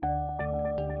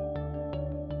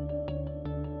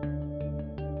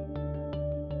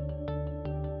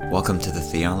Welcome to the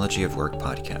Theology of Work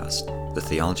podcast. The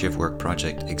Theology of Work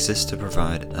project exists to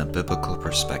provide a biblical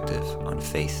perspective on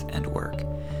faith and work.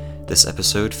 This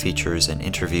episode features an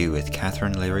interview with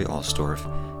Katherine Leary Alsdorf,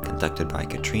 conducted by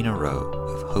Katrina Rowe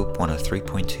of Hope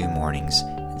 103.2 Mornings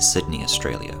in Sydney,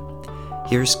 Australia.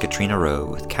 Here's Katrina Rowe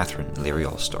with Katherine Leary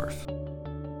Alsdorf.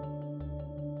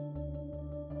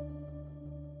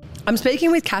 I'm speaking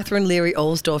with Katherine Leary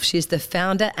Alsdorf. She's the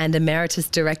founder and emeritus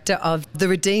director of the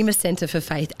Redeemer Centre for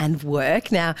Faith and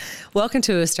Work. Now, welcome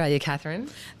to Australia, Katherine.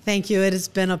 Thank you. It has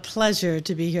been a pleasure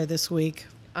to be here this week.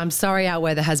 I'm sorry our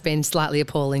weather has been slightly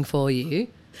appalling for you.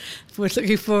 We're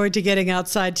looking forward to getting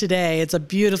outside today. It's a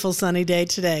beautiful sunny day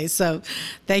today, so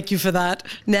thank you for that.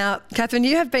 Now, Katherine,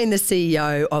 you have been the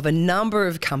CEO of a number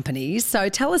of companies, so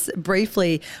tell us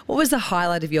briefly, what was the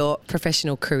highlight of your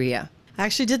professional career? I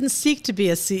actually didn't seek to be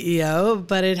a CEO,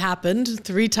 but it happened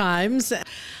 3 times.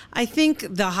 I think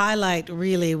the highlight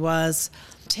really was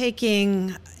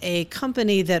taking a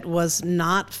company that was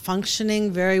not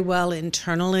functioning very well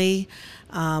internally,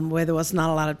 where there was not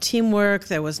a lot of teamwork,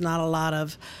 there was not a lot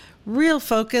of real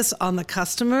focus on the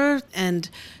customer, and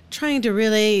trying to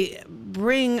really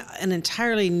bring an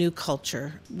entirely new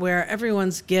culture where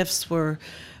everyone's gifts were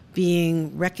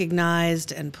being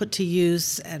recognized and put to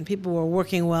use, and people were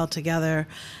working well together,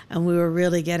 and we were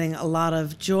really getting a lot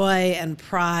of joy and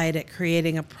pride at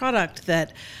creating a product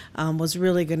that was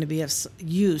really going to be of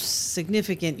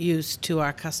significant use to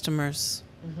our customers.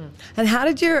 Mm-hmm. And how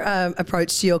did your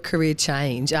approach to your career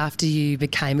change after you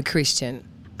became a Christian?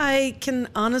 I can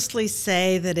honestly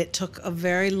say that it took a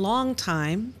very long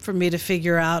time for me to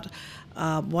figure out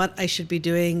what I should be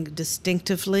doing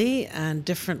distinctively and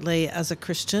differently as a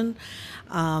Christian.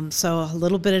 So a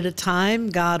little bit at a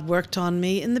time, God worked on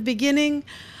me. In the beginning,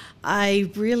 I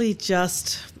really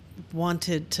just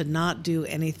wanted to not do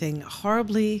anything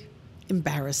horribly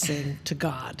embarrassing to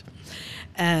God.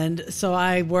 And so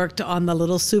I worked on the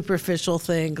little superficial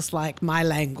things like my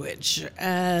language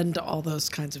and all those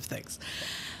kinds of things.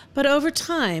 But over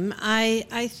time,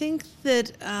 I think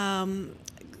that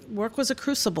work was a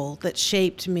crucible that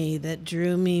shaped me, that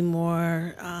drew me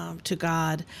more to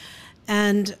God.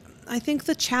 And I think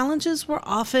the challenges were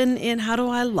often in how do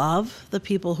I love the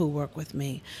people who work with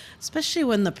me, especially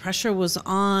when the pressure was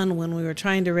on, when we were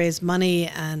trying to raise money,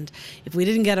 and if we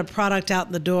didn't get a product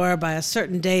out the door by a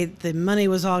certain date, the money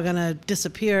was all going to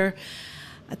disappear.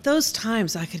 At those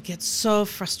times, I could get so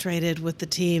frustrated with the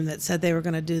team that said they were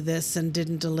going to do this and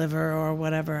didn't deliver or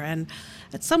whatever. And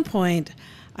at some point,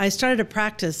 I started a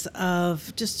practice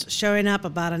of just showing up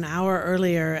about an hour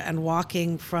earlier and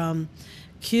walking from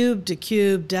cube to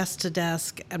cube, desk to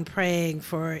desk, and praying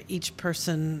for each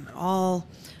person, all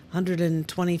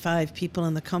 125 people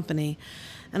in the company.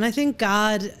 And I think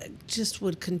God just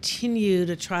would continue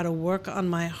to try to work on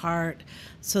my heart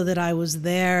so that I was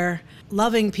there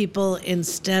loving people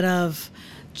instead of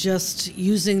just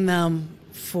using them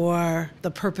for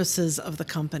the purposes of the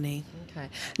company. Okay.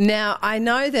 Now, I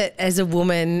know that as a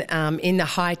woman in the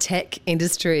high-tech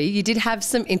industry, you did have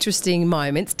some interesting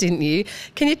moments, didn't you?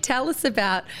 Can you tell us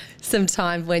about some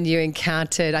time when you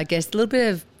encountered, I guess, a little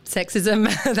bit of sexism,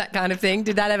 that kind of thing?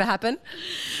 Did that ever happen?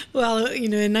 Well,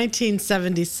 in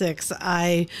 1976,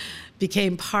 I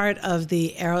became part of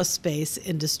the aerospace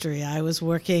industry. I was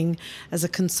working as a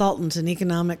consultant, an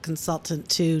economic consultant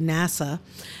to NASA,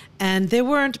 and there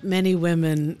weren't many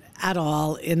women at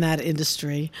all in that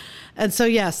industry. And so,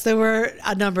 yes, there were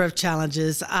a number of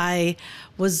challenges. I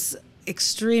was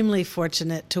extremely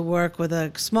fortunate to work with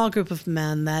a small group of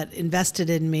men that invested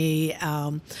in me.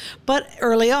 But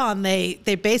early on, they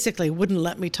basically wouldn't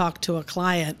let me talk to a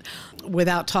client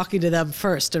without talking to them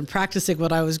first and practicing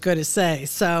what I was going to say.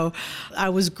 So I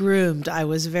was groomed. I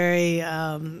was very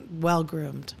well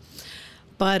groomed.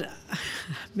 But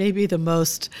maybe the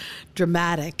most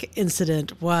dramatic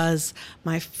incident was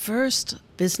my first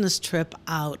business trip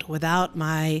out without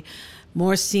my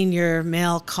more senior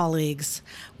male colleagues,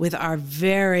 with our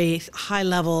very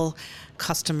high-level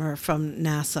customer from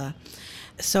NASA.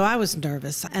 So I was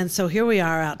nervous. And so here we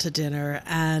are out to dinner,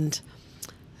 and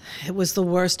it was the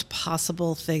worst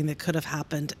possible thing that could have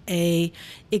happened. A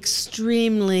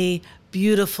extremely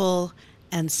beautiful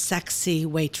and sexy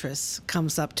waitress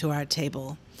comes up to our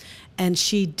table. And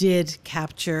she did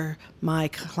capture my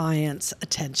client's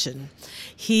attention.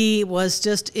 He was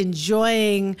just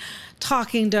enjoying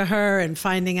talking to her and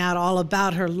finding out all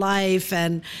about her life,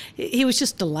 and he was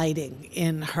just delighting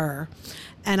in her.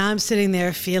 And I'm sitting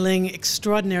there feeling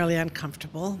extraordinarily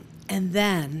uncomfortable. And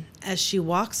then, as she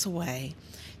walks away,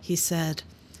 he said,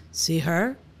 "See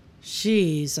her?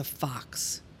 She's a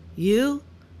fox. You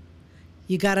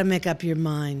got to make up your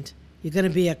mind. You're going to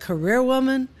be a career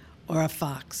woman or a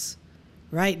fox.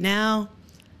 Right now,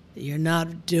 you're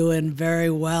not doing very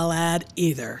well at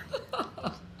either.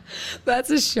 That's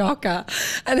a shocker.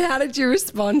 And how did you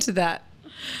respond to that?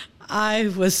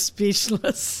 I was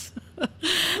speechless.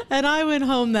 And I went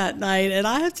home that night, and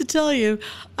I have to tell you,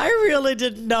 I really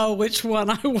didn't know which one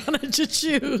I wanted to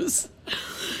choose.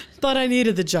 But I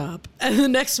needed the job. And the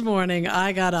next morning,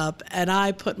 I got up, and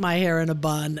I put my hair in a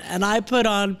bun, and I put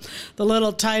on the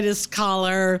little tightest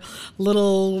collar,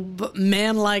 little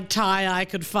man-like tie I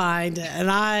could find, and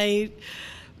I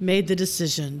made the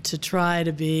decision to try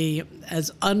to be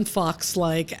as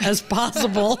unfox-like as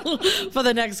possible for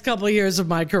the next couple of years of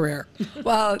my career.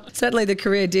 Well, certainly the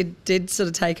career did sort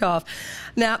of take off.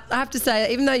 Now, I have to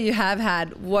say, even though you have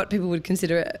had what people would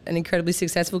consider an incredibly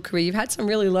successful career, you've had some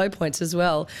really low points as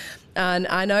well. And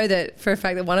I know that for a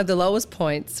fact that one of the lowest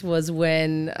points was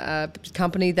when a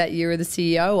company that you were the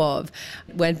CEO of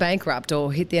went bankrupt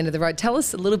or hit the end of the road. Tell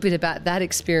us a little bit about that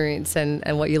experience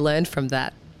and what you learned from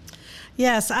that.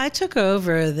 Yes, I took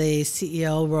over the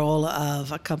CEO role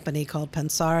of a company called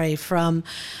Pensari from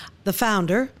the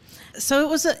founder. So it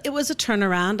was a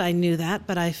turnaround. I knew that,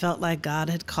 but I felt like God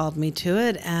had called me to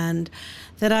it, and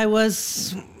that I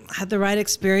had the right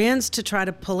experience to try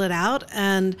to pull it out.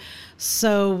 And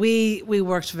so we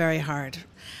worked very hard.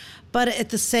 But at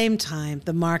the same time,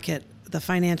 the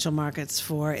financial markets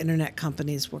for internet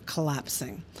companies were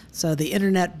collapsing. So the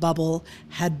internet bubble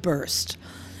had burst.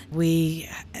 We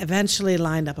eventually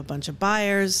lined up a bunch of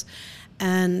buyers,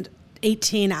 and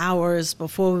 18 hours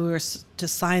before we were to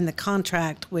sign the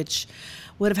contract, which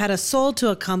would have had us sold to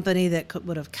a company that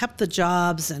would have kept the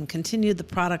jobs and continued the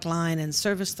product line and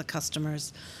serviced the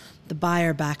customers, the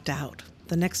buyer backed out.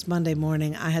 The next Monday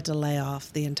morning, I had to lay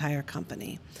off the entire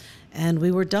company, and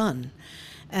we were done.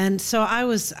 And so I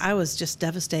was just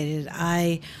devastated.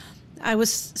 I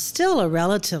was still a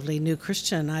relatively new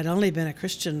Christian. I'd only been a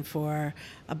Christian for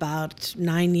about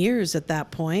 9 years at that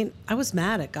point. I was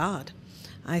mad at God.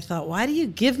 I thought, why do you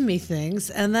give me things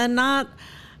and then not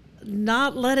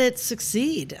let it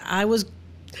succeed? I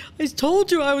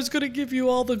told you I was going to give you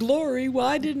all the glory.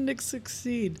 Why didn't it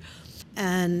succeed?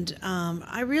 And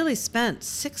I really spent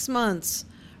 6 months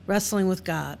wrestling with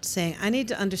God, saying, I need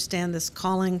to understand this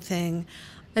calling thing.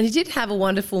 And you did have a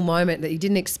wonderful moment that you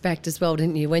didn't expect as well,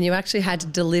 didn't you? When you actually had to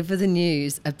deliver the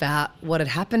news about what had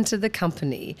happened to the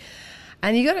company.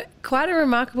 And you got quite a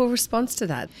remarkable response to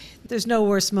that. There's no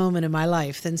worse moment in my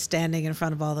life than standing in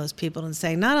front of all those people and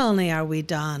saying, not only are we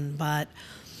done, but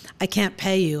I can't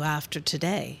pay you after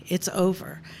today. It's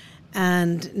over.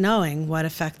 And knowing what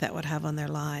effect that would have on their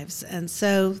lives. And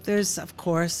so there's, of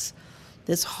course,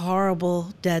 this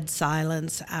horrible dead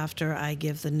silence after I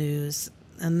give the news.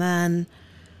 And then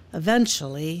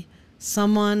eventually,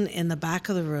 someone in the back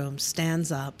of the room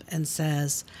stands up and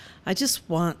says, I just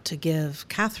want to give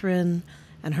Katherine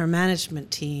and her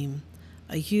management team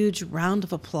a huge round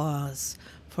of applause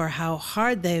for how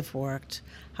hard they've worked,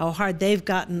 how hard they've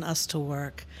gotten us to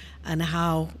work, and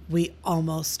how we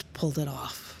almost pulled it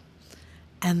off.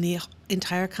 And the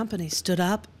entire company stood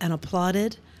up and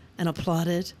applauded and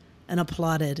applauded and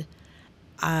applauded.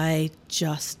 I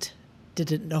just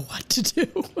didn't know what to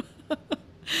do.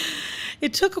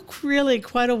 It took really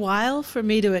quite a while for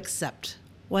me to accept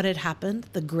what had happened,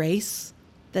 the grace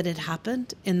that had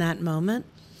happened in that moment.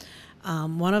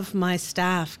 One of my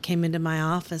staff came into my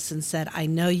office and said, I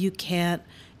know you can't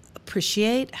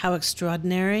appreciate how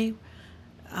extraordinary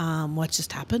what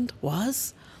just happened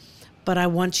was, but I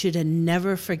want you to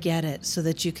never forget it so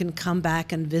that you can come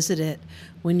back and visit it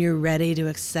when you're ready to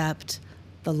accept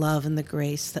the love and the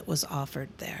grace that was offered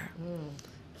there.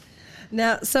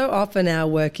 Now, so often our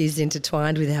work is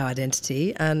intertwined with our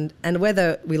identity, and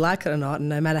whether we like it or not, and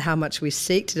no matter how much we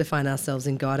seek to define ourselves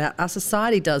in God, our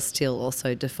society does still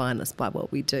also define us by what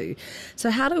we do. So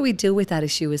how do we deal with that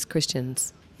issue as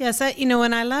Christians? Yes,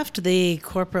 when I left the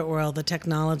corporate world, the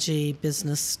technology,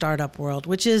 business, startup world,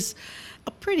 which is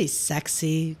a pretty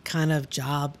sexy kind of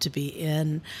job to be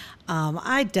in,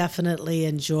 I definitely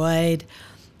enjoyed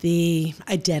the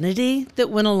identity that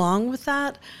went along with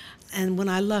that. And when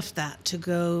I left that to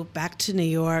go back to New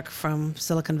York from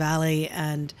Silicon Valley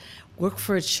and work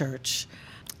for a church,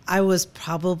 I was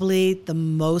probably the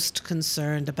most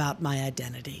concerned about my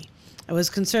identity. I was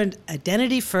concerned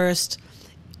identity first,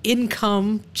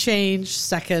 income change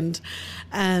second,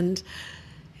 and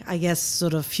I guess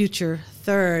sort of future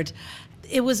third.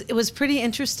 It was pretty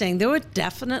interesting. There were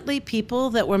definitely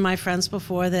people that were my friends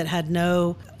before that had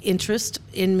no interest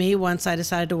in me once I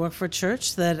decided to work for a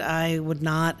church, that I would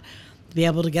not be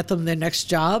able to get them their next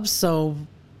job. So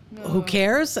who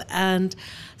cares? And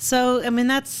so, I mean,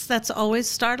 that's always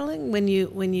startling when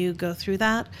you go through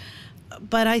that.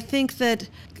 But I think that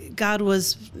God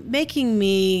was making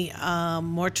me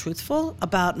more truthful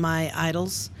about my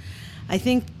idols. I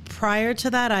think prior to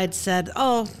that, I'd said,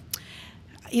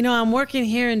 I'm working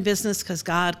here in business because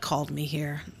God called me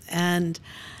here. And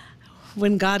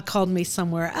when God called me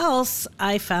somewhere else,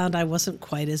 I found I wasn't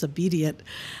quite as obedient.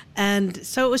 And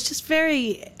so it was just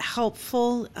very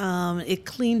helpful. It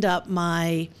cleaned up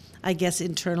my, I guess,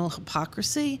 internal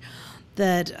hypocrisy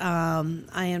that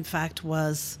I, in fact,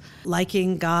 was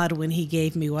liking God when he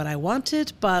gave me what I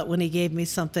wanted, but when he gave me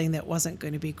something that wasn't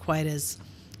going to be quite as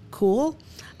cool,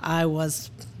 I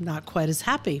was not quite as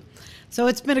happy. So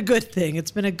it's been a good thing.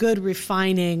 It's been a good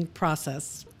refining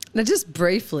process. Now, just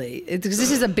briefly, because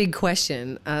this is a big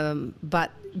question,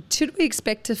 but should we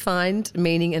expect to find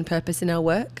meaning and purpose in our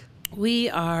work? We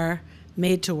are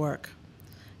made to work.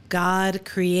 God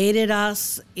created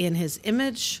us in his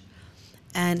image,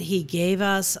 and he gave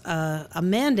us a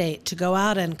mandate to go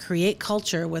out and create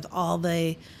culture with all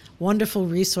the wonderful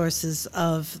resources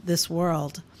of this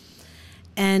world.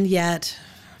 And yet,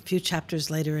 a few chapters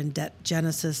later in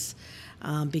Genesis,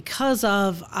 because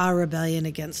of our rebellion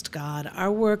against God,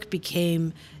 our work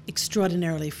became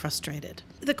extraordinarily frustrated.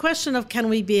 The question of can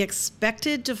we be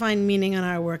expected to find meaning in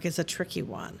our work is a tricky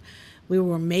one. We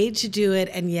were made to do it,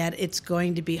 and yet it's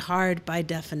going to be hard by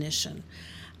definition.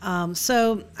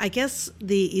 So I guess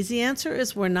the easy answer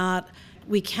is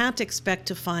we can't expect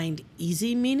to find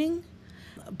easy meaning,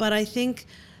 but I think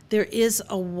there is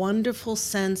a wonderful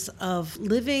sense of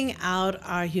living out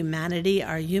our humanity,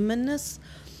 our humanness,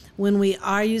 when we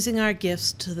are using our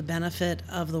gifts to the benefit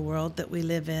of the world that we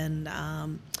live in.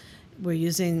 We're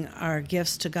using our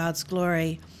gifts to God's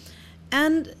glory.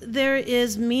 And there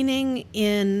is meaning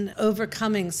in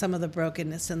overcoming some of the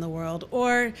brokenness in the world.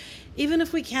 Or even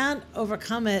if we can't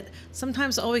overcome it,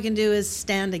 sometimes all we can do is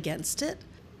stand against it.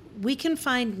 We can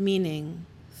find meaning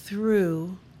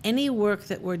through any work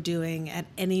that we're doing at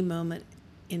any moment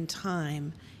in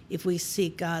time if we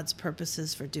seek God's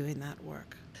purposes for doing that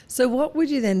work. So what would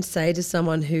you then say to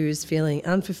someone who's feeling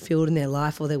unfulfilled in their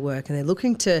life or their work and they're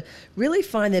looking to really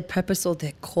find their purpose or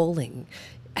their calling?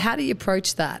 How do you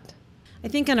approach that? I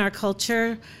think in our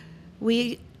culture,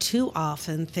 we too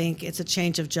often think it's a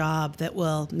change of job that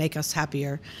will make us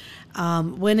happier,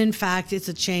 when in fact it's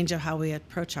a change of how we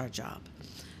approach our job.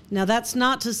 Now, that's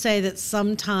not to say that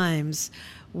sometimes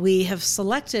we have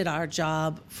selected our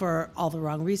job for all the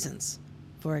wrong reasons.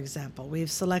 For example,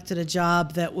 we've selected a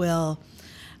job that will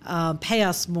pay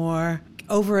us more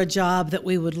over a job that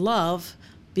we would love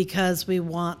because we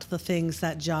want the things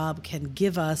that job can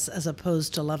give us as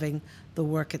opposed to loving the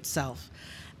work itself.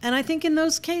 And I think in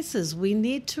those cases, we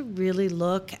need to really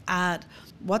look at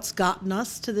what's gotten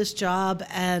us to this job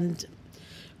and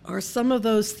are some of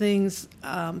those things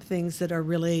things that are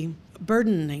really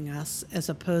burdening us as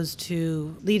opposed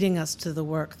to leading us to the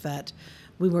work that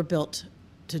we were built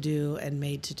to do and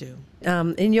made to do.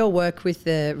 In your work with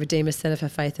the Redeemer Centre for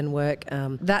Faith and Work,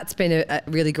 that's been a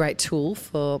really great tool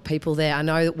for people there. I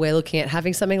know that we're looking at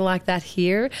having something like that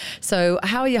here. So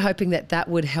how are you hoping that that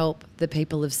would help the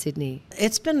people of Sydney?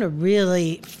 It's been a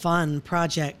really fun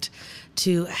project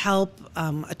to help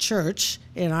a church,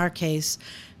 in our case,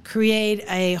 create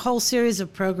a whole series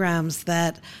of programs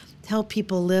that help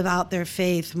people live out their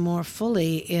faith more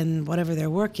fully in whatever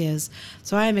their work is.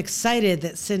 So I'm excited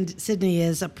that Sydney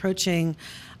is approaching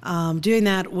doing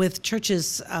that with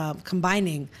churches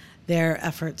combining their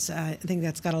efforts. I think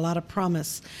that's got a lot of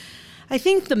promise. I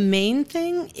think the main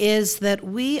thing is that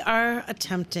we are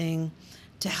attempting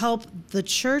to help the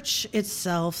church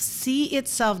itself see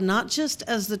itself not just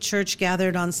as the church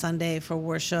gathered on Sunday for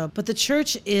worship, but the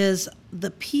church is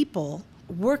the people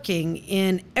working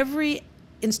in every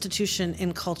institution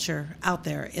in culture out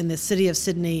there in the city of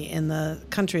Sydney, in the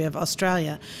country of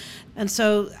Australia. And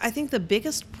so I think the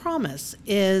biggest promise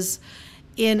is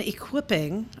in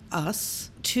equipping us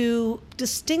to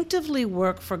distinctively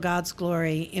work for God's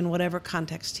glory in whatever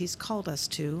context he's called us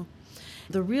to.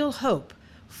 The real hope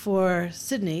for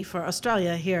Sydney, for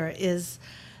Australia here, is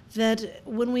that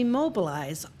when we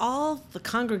mobilize all the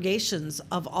congregations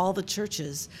of all the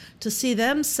churches to see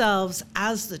themselves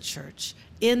as the church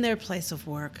in their place of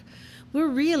work, we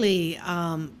really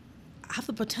have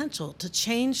the potential to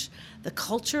change the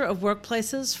culture of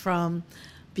workplaces from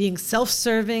being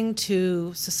self-serving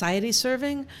to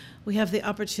society-serving. We have the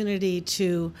opportunity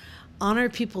to honor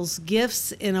people's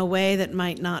gifts in a way that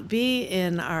might not be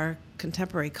in our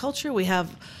contemporary culture. We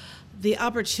have the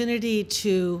opportunity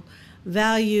to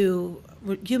value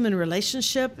human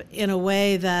relationship in a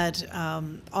way that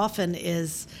often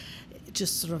is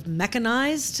just sort of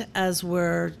mechanized, as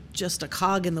we're just a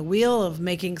cog in the wheel of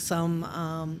making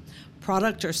some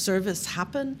product or service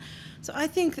happen. So I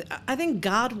think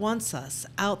God wants us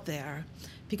out there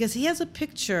because he has a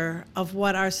picture of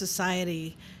what our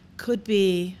society could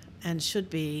be and should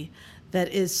be that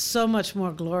is so much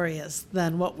more glorious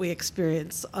than what we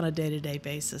experience on a day-to-day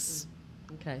basis.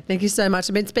 Okay, thank you so much.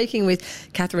 I've been speaking with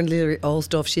Katherine Leary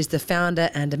Alsdorf. She's the founder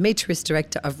and Emeritus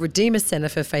Director of Redeemer Centre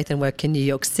for Faith and Work in New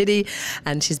York City,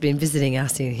 and she's been visiting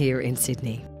us here in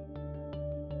Sydney.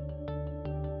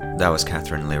 That was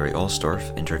Katherine Leary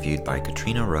Alsdorf, interviewed by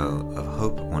Katrina Rowe of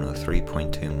Hope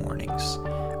 103.2 Mornings.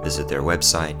 Visit their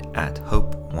website at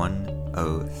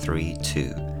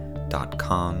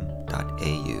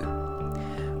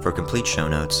hope1032.com.au. For complete show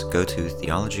notes, go to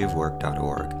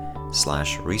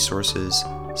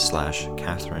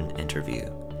theologyofwork.org/resources/Katherine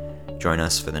interview. Join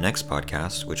us for the next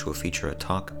podcast, which will feature a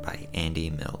talk by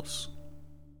Andy Mills.